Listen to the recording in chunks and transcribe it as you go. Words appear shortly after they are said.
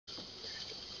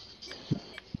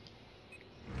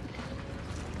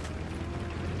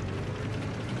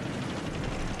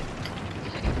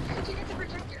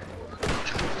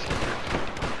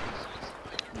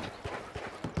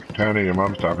Tony, your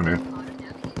mom's talking to you.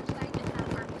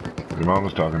 Your mom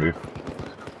was talking to you.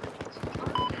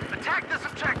 Attack this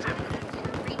objective.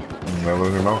 That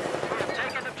was your mom? We have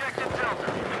taken objective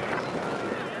Delta.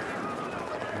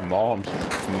 Moms.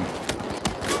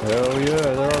 Hell yeah,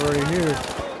 they're already here.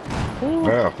 Ooh.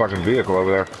 Yeah, a fucking vehicle over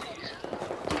there.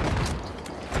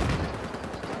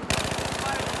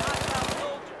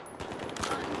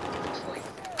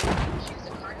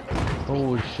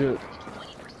 Holy shit.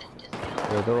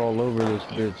 Yeah, they're all over this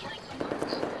bitch.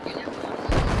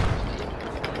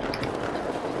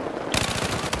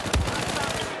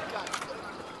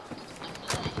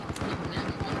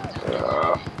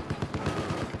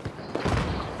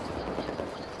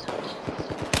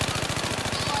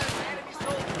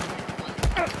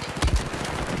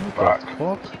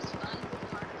 What?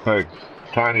 Hey,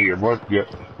 Tiny, your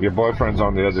boyfriend's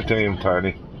on the other team,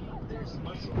 Tiny.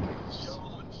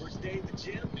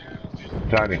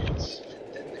 Tiny.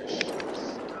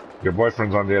 Your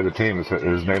boyfriend's on the other team.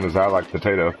 His name is I Like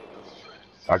Potato.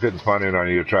 I couldn't find it on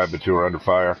your tribe, but you were under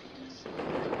fire.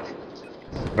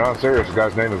 No, I'm serious. The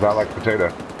guy's name is I Like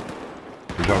Potato.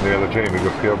 He's on the other team. He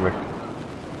just killed me.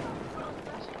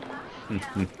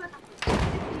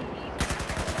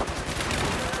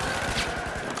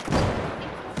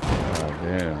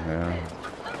 Yeah, man.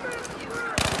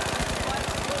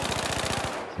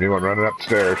 Anyone running up the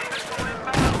stairs?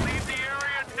 Leave the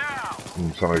area now.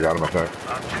 Somebody got him, I think.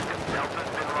 Objective Delta's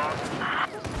been lost.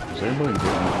 Is anybody getting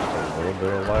just a little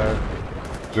bit of lag?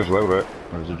 Just a little bit.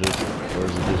 Or is it just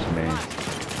me?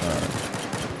 Alright.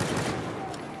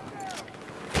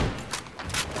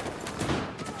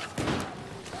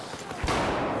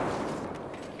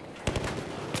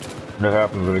 It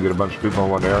happens when you get a bunch of people in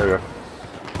one area.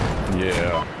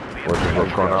 Yeah.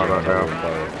 What's going on right now?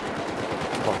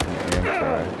 Fucking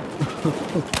Amtrak.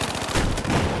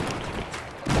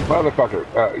 Motherfucker,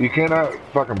 you cannot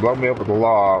fucking blow me up with the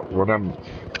law when I'm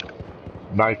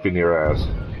knifing your ass.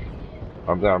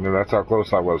 I mean, that's how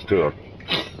close I was to him.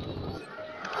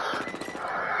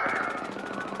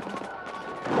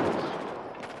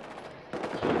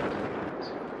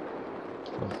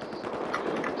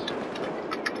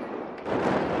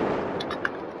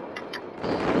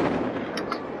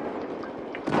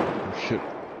 Shit.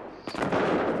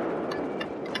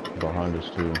 Behind us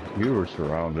too. You were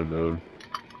surrounded, dude.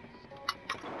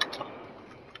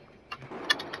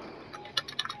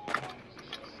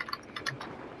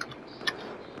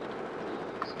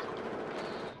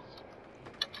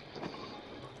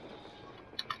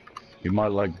 He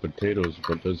might like potatoes,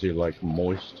 but does he like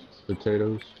moist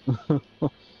potatoes?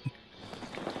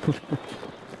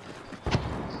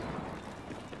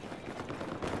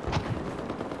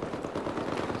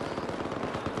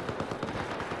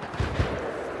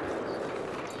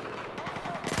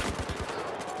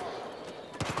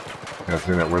 I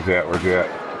seen that. Where's he at? Where's he at?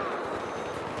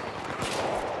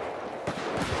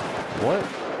 What?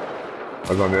 I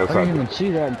was on the other I side. didn't even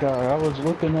see that guy. I was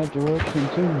looking that direction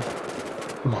too.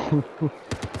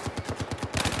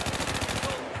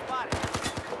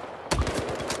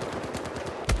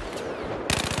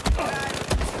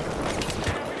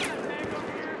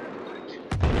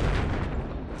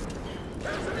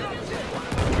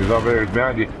 He's over there. He's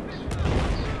behind you.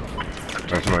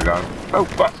 There's somebody got him. Oh,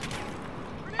 fuck.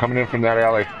 Coming in from that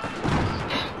alley.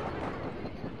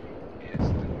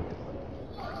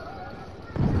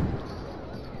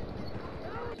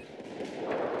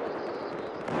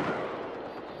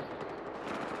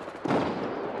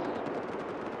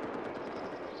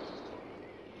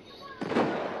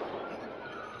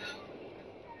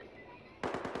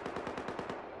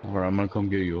 Alright, I'm gonna come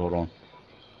get you. Hold on.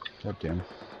 God damn.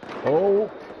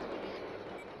 Oh!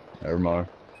 Never mind.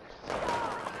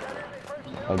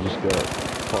 I just got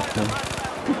fucking.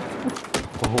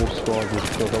 The whole squad just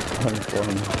filled up right in front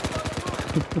of me.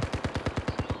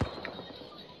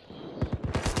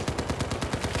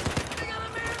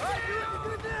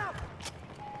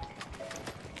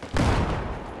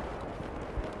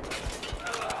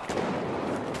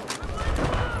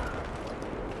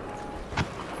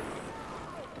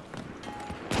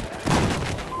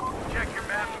 Check your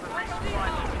map for the resupply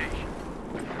location.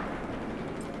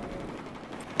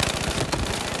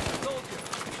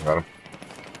 Got him.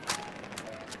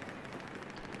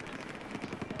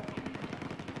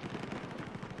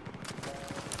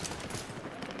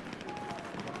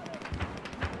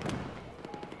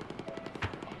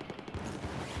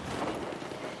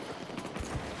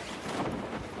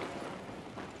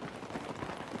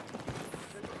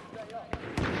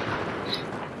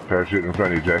 Parachute in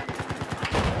front of you, Jay.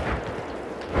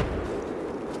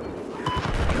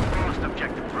 Lost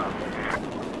objective Bravo.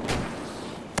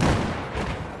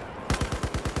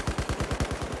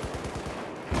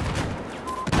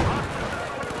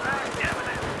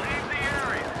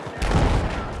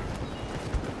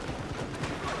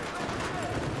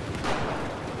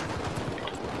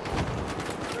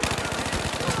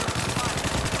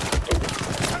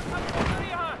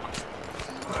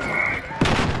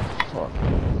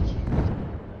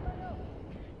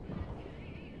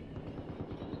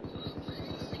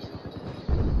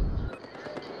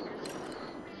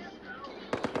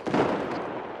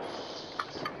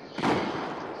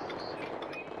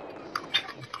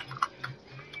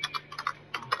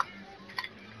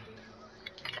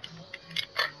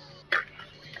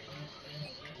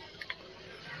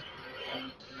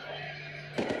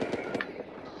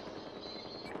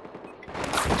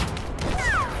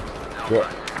 Yeah.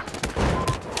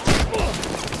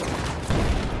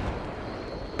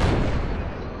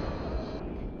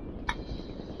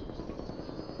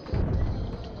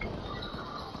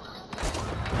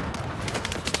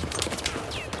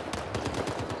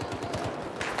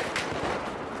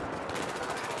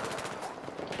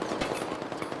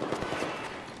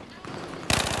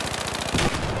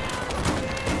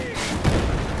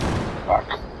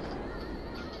 Fuck.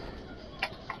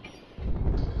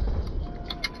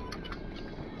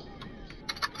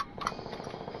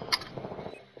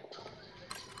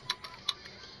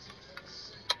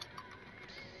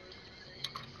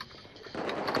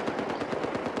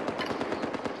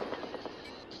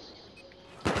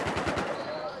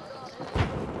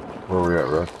 Where we at,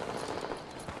 Red?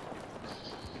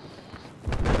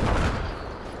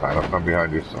 I'm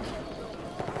behind you, so.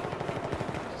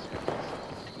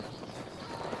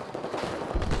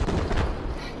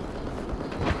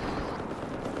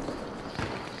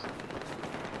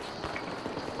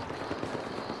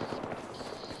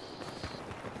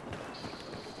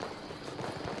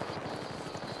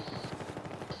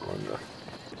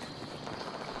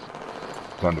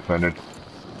 It's undefended.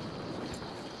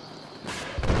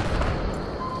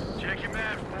 Check your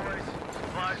maps, boys.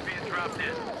 Supplies being dropped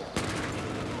in.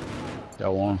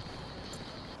 Got one.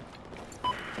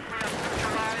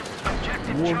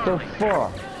 Objective What the Charlie.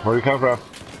 fuck? Where you come from?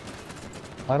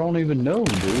 I don't even know,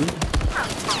 dude.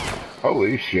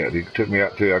 Holy shit, he took me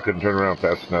out too. I couldn't turn around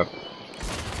fast enough.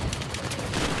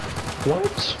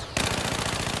 What?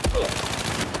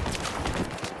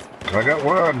 I got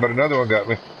one, but another one got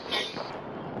me.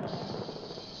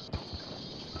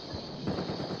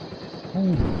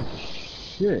 Holy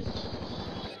shit.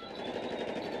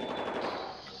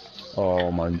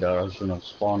 Oh my god, I shouldn't have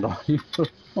spawned on you.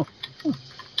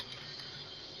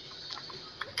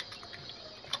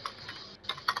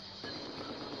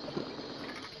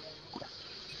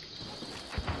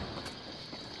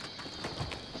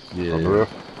 Yeah. On the roof.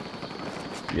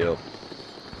 Yep.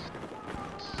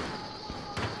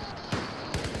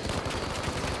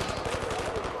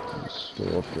 He's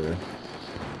still up there.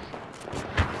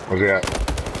 Where's he at?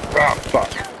 Ah,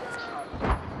 fuck.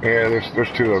 Yeah,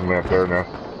 there's two of them up there now.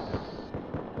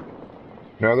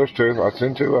 No, there's two. I've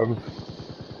seen two of them.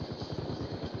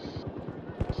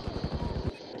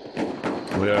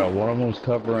 Yeah, one of them's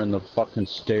covering the fucking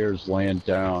stairs laying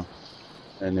down.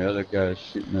 And the other guy's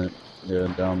shooting it, yeah,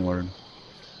 downward.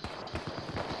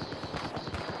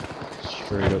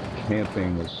 Straight up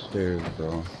camping the stairs,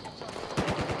 bro.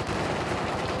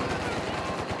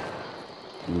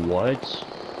 What?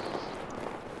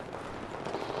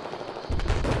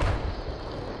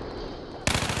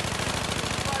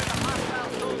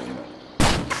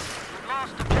 We've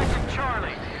lost objective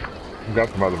Charlie. Got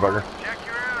the motherfucker. Check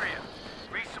your area.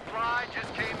 Resupply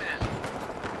just came in.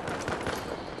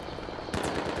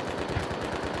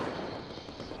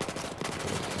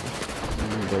 Where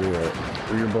your buddy at?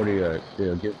 Where your buddy at?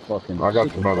 Yeah, get fucking... I got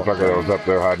the motherfucker that was up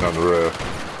there hiding on the roof.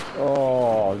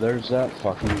 Oh, there's that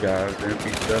fucking guy. There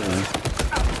be 7.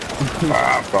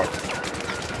 Ah, fuck.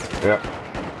 Yep.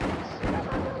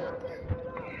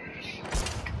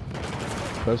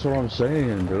 That's what I'm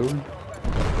saying, dude.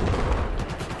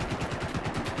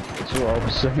 That's what I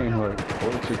was saying, like,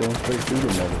 what's he going straight through the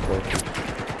motherfucker?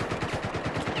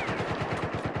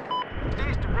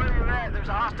 East of where you're at, there's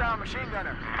a hostile machine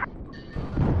gunner.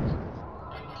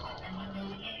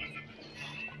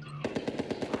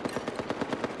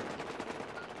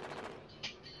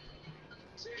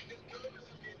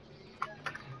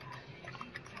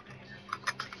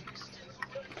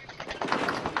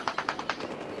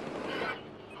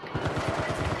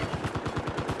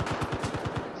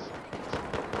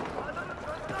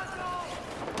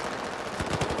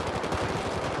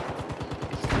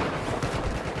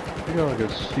 You got like a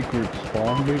secret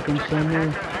spawn beacon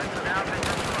somewhere?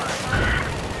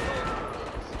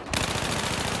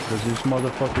 Cause these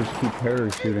motherfuckers keep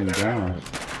parachuting down.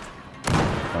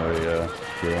 Oh yeah,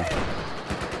 yeah.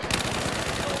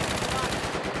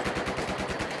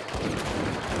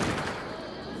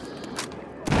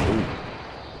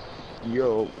 Ooh.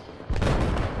 Yo,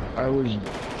 I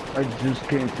just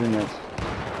came from that.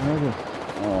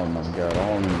 Oh my god, I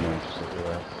don't even know what to say to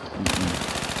that.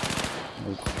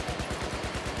 It's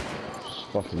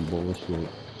fucking bullshit.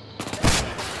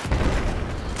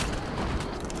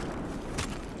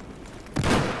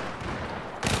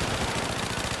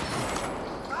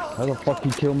 How the fuck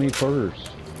you kill me first?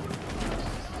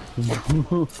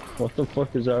 What the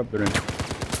fuck is happening?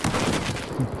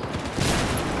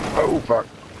 Oh, fuck.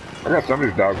 I got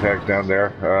somebody's dog tags down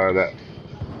there. That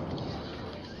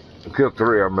I killed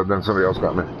 3 of them, but then somebody else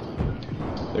got me.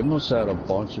 They They must have had a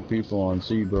bunch of people on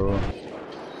C, bro.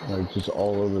 Like, just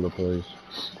all over the place.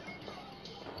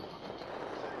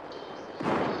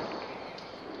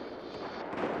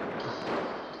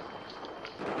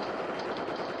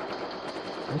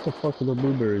 What the fuck are the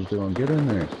blueberries doing? Get in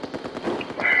there.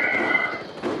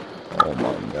 Oh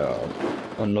my god.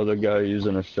 Another guy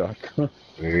using a shotgun.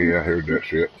 Yeah, I heard that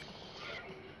shit.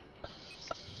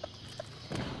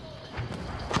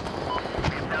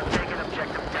 Now taking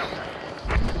objective Delta.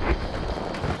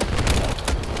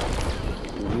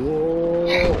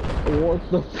 Whoa! What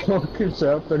the fuck is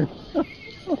happening?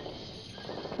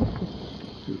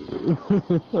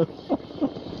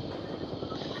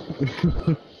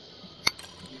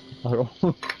 I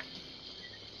don't...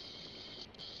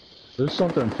 There's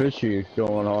something fishy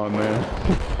going on, man.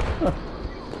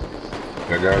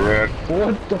 That guy red.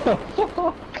 What the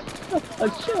fuck? I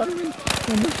shot him in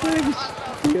the face.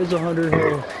 He has 100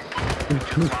 health.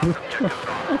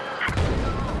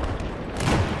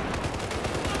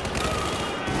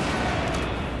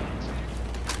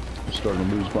 I'm starting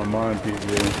to lose my mind,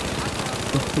 PJ.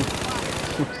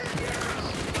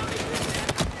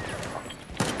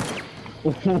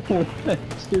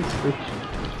 That's his fish.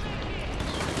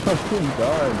 I couldn't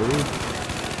die, dude.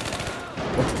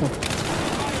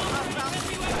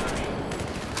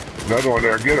 Another one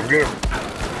there. Get him, get him.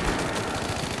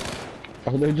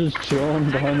 Are they just chilling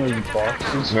behind those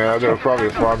boxes? Nah, there's probably a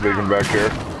spawn beacon back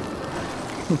here.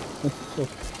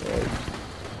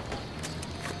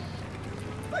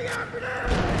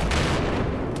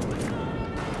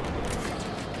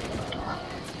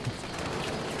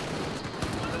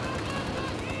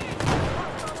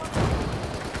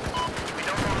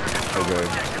 Okay.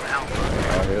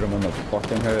 I hit him in the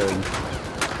fucking head.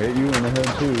 Hit you in the head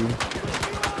too.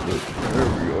 There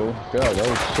we go. God, that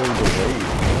was so delayed.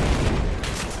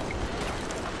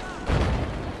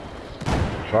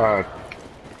 Fine.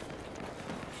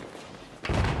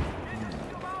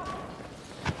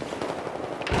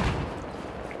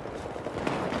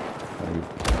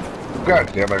 God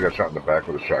damn, I got shot in the back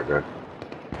with a shotgun.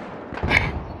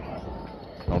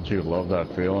 Don't you love that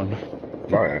feeling?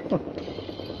 Oh, yeah.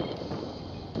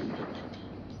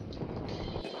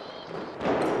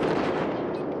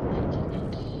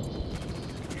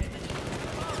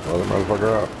 Well, the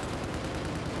motherfucker out.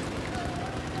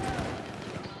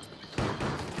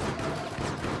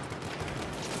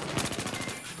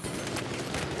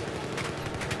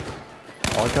 I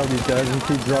like how these guys just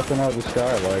keep dropping out of the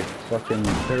sky like fucking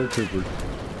paratroopers.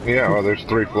 Yeah, well, there's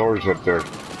 3 floors up there.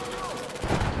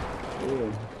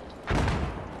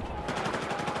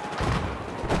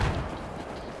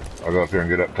 I'll go up here and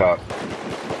get up top.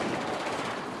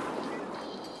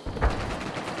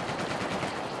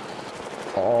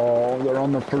 Oh, they're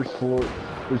on the first floor.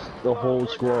 There's the whole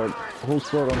squad. The whole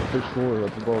squad on the first floor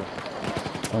up above.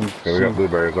 Okay, we got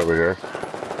blueberries over here.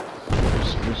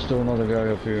 There's still another guy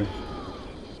up here.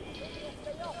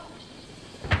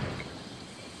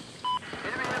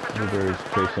 Blueberry's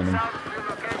chasing him.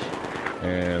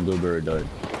 And Blueberry died.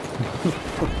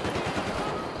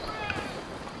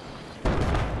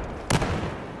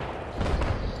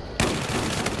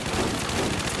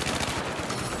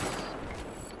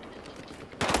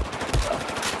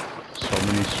 So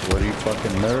many sweaty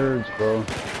fucking nerds, bro.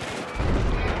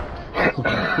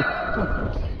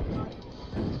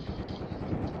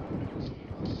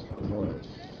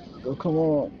 Oh, come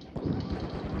on.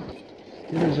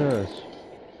 Get his ass.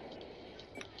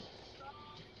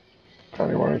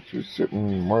 Connie, why aren't you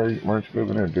sitting? Why aren't you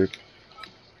moving in, dude?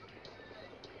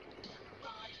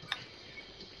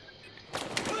 I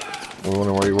was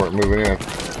wondering why you weren't moving in.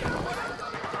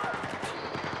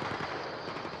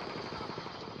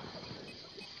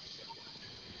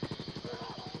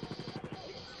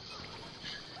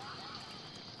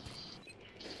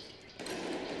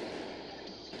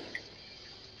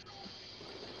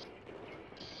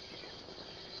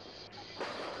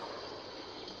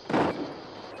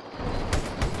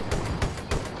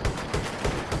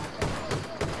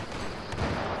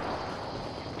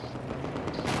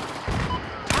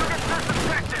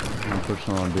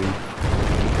 Pushing on B.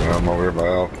 Yeah, I'm over here by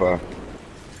Alpha.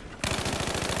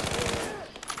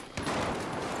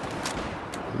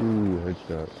 Ooh,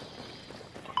 headshot.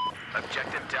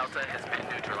 Objective Delta has been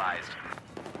neutralized.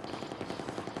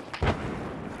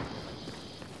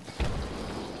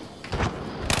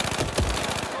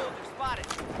 Soldier spotted.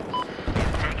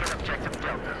 Taking objective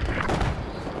Delta.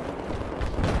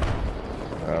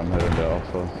 I'm heading to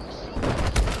Alpha.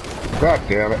 God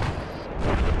damn it.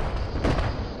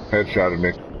 Headshotted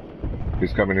me.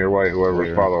 He's coming your way, whoever's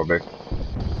Clear. following me.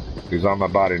 He's on my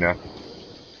body now.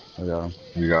 I got him.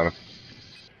 You got him.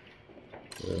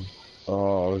 Yeah.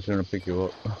 Oh, I was gonna pick you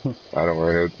up. I don't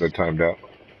worry, they're timed out.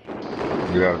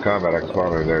 Get out of combat, I can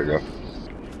spawn right there. You go.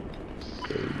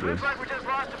 There you go. Looks like we just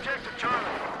lost objective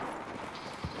Charlie.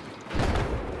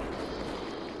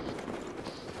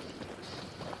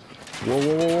 Whoa,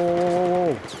 whoa, whoa, whoa,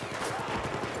 whoa, whoa.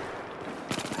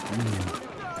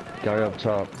 Guy up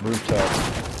top, rooftop.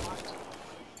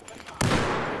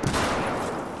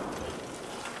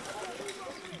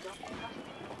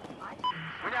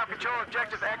 We now control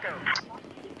objective Echo.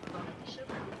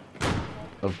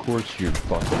 Of course your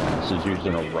fucking ass is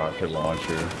using a rocket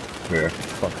launcher. Yeah.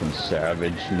 Fucking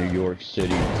savage, New York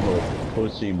City, little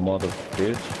pussy mother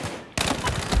bitch.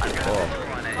 Oh,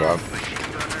 Rob.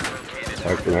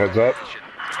 Thanks for the heads up.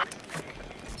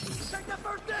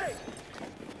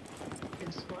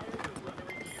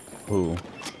 who?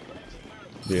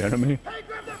 The enemy?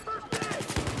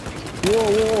 Whoa,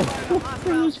 whoa!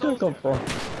 Where did this guy come from?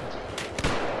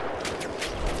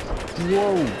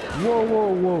 Whoa, whoa,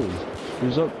 whoa, whoa!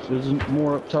 There's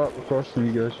more up top across from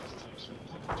you guys.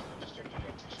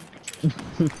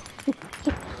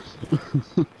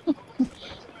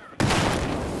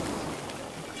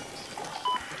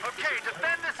 Okay,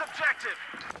 defend this objective.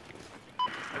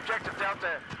 Objective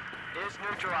Delta is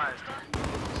neutralized.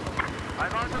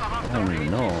 I'm onto the hostile I don't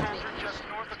even know. center just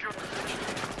north of your position.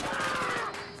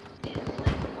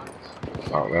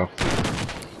 Oh well.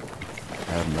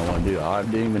 I have no idea. I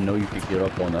didn't even know you could get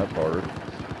up on that part.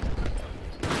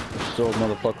 There's still a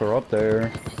motherfucker up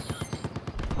there.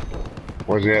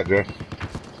 Where's he at, Jeff?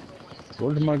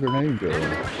 Where did my grenade go?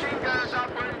 Enemy machine gunners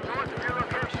operating north of your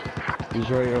location. He's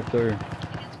right up there.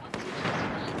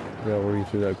 Yeah, where you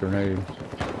threw that grenade.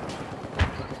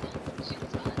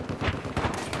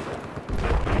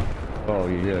 Oh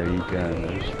yeah, you can.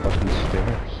 There's fucking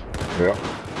stairs. Yep.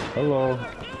 Hello.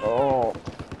 Oh.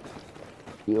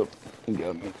 Yep, you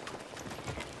got me.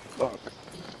 Fuck.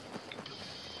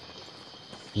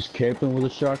 Just camping with a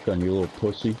shotgun, you little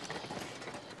pussy.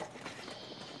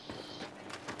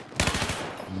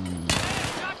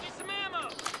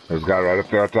 There's a guy right up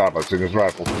there on top. I've seen his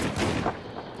rifle.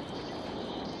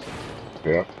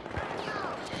 Yep.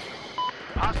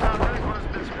 Hostile vehicle has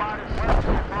been spotted west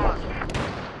of your boss.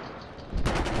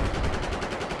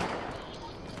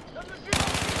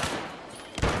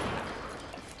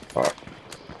 Alright.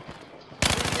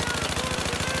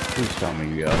 Please tell me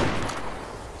you got him.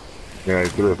 Yeah, he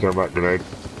threw a thermite grenade.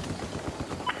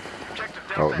 Objective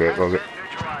Oh, Delta there has goes been it.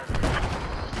 neutralized.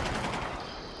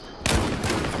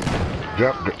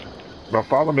 Jump. Now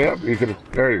follow me up. You can.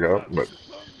 There you go. But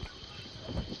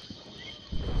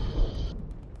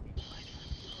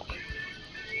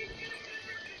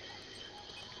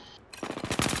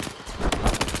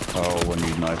Oh, when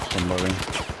you knife somebody.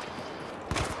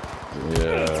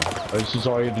 Yeah. This is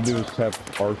all you have to do is tap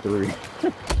R3.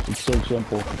 It's so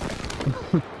simple.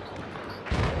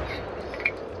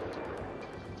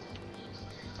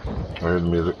 I heard the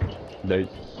music.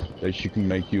 They should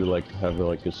make you like have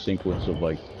like a sequence of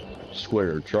like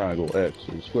square, triangle, X,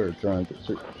 or square, triangle,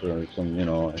 or some, you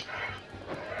know,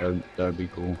 like, that'd be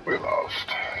cool. We lost.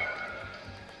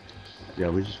 Yeah,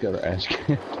 we just gotta ask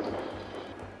him.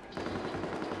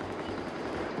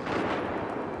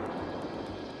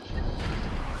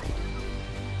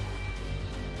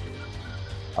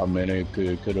 I mean, it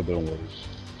could have been worse.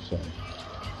 So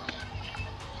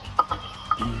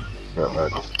Yeah,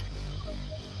 man.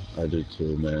 I did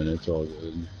too, man. It's all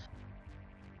good.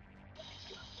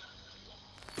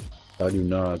 I do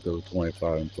not go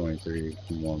 25 and 23.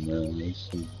 Come on, man. That's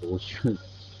some bullshit.